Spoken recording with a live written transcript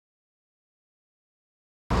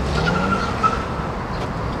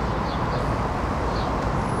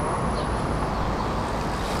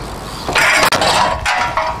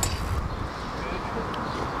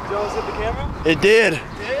It did. It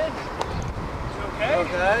did? You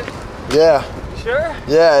okay? Yeah. You sure?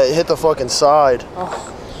 Yeah, it hit the fucking side. Oh.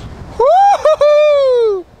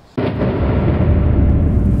 Woo-hoo-hoo!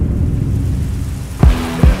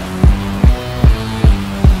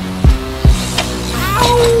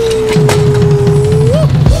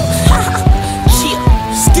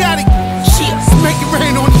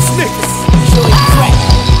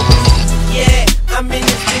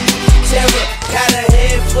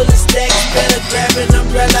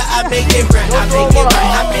 I make it right, I make it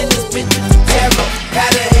right. I'm in this bitch with the terror.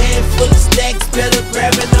 Got a handful of stacks, better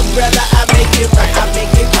grab an umbrella. I make it right, I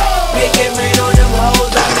make it right. Make it rain on them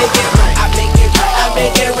hoes, I make it right. I make it right, I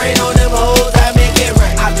make it rain on them hoes, I make it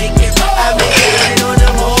right. I make it right, I make it rain on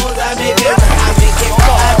them hoes, I make it right. I make it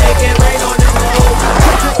right, I make it rain on them hoes.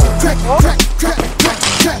 Crack, crack, crack, crack,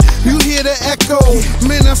 crack. You hear the echo?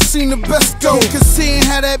 Man, I've seen the best go. Cause seeing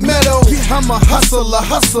how that meadow. I'm a hustler,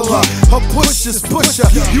 a pusher's pusher.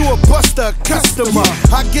 You a buster, a customer.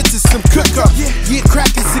 I get to some cooker. Yeah,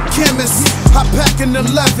 crack is a chemist. I pack an 11.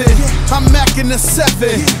 I'm macking a 7.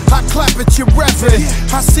 I clap at your reverend.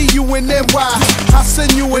 I see you in NY. I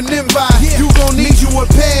send you an invite. You gon' need you a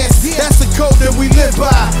pass. That's the code that we live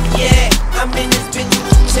by. Yeah, I'm in this bitch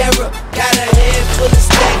with terror. Got a head full of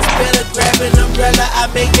stacks. Better grab an umbrella. I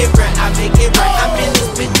make it right. I make it right. I'm in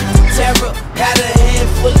this bitch with terror. Got a head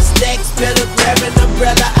full of stacks. Better grab an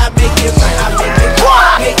umbrella. I make it right. I make it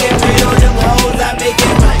right. Make it rain on them hoes. I make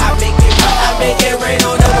it right. I make it right. I make it rain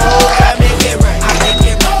on them hoes. I make it right. I make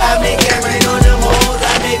it right. I make it rain on them hoes.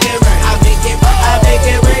 I make it right. I make it right. I make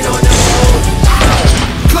it rain on them hoes.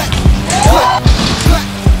 Clap, clap, clap.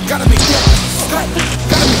 Gotta make that. Clap,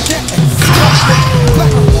 gotta make that. Clap,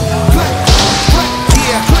 clap, clap, clap.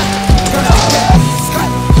 Yeah, clap. Gotta make that.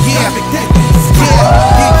 Clap, yeah, make that.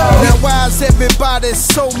 Yeah. Now why is everybody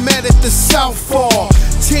so mad at the Southpaw?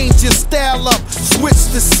 Change your style up, switch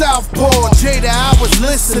to Southpaw. Jada, I was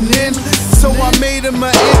listening, so I made him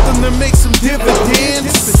an anthem to make some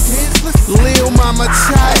dividends. Lil Mama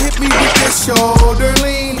Chai hit me with that shoulder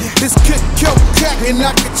lean. This could kill crack and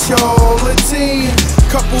I control a team.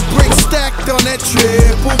 Couple bricks stacked on that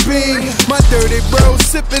triple beam. My dirty bro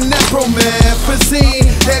sipping that promethazine.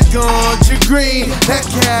 That ganja green, that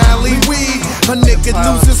Cali weed. A nigga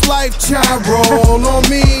lose his life, try roll on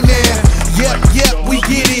me now. Yep, we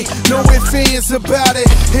get it. No ifs, ands about it.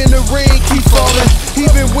 And the rain keep falling,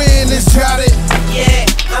 even when it's droughted. Yeah,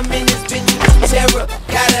 I'm in this bitch with terror.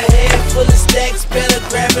 Got a head full of stacks. Better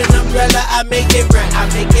grab an umbrella. I make it right. I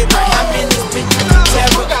make it right. I'm in this bitch with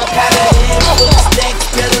terror. Got a head full of stacks.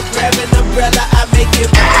 Better grab an umbrella. I make it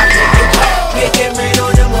right. I make it right. Make it rain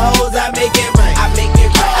on them hoes. I make it right. I make it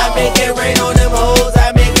right. I make it rain on them hoes. I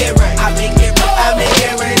make it right. I make it right. I make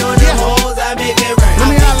it rain on them hoes. I make it right. Let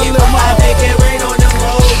me holler, little mama. I make it rain on them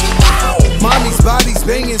hoes. Mommy's body's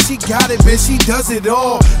banging, she got it, man, she does it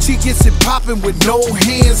all. She gets it popping with no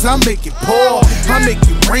hands, I make it pour. I make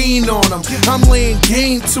it rain on them, I'm laying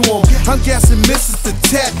game to them. I'm guessing misses the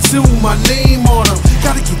tattoo, my name on them.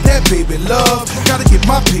 Gotta get that baby love, gotta get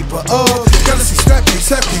my paper up. Gotta see strap face,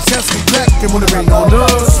 that's me black, and when it rain on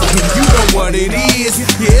us. And you know what it is,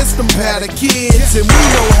 yeah, it's them powder kids. And we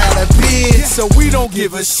know how to bid, so we don't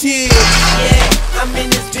give a shit. Yeah, I'm in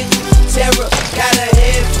this bitch with terror. Got a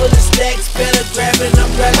head full of stacks. Better grab an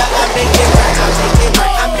umbrella. I make it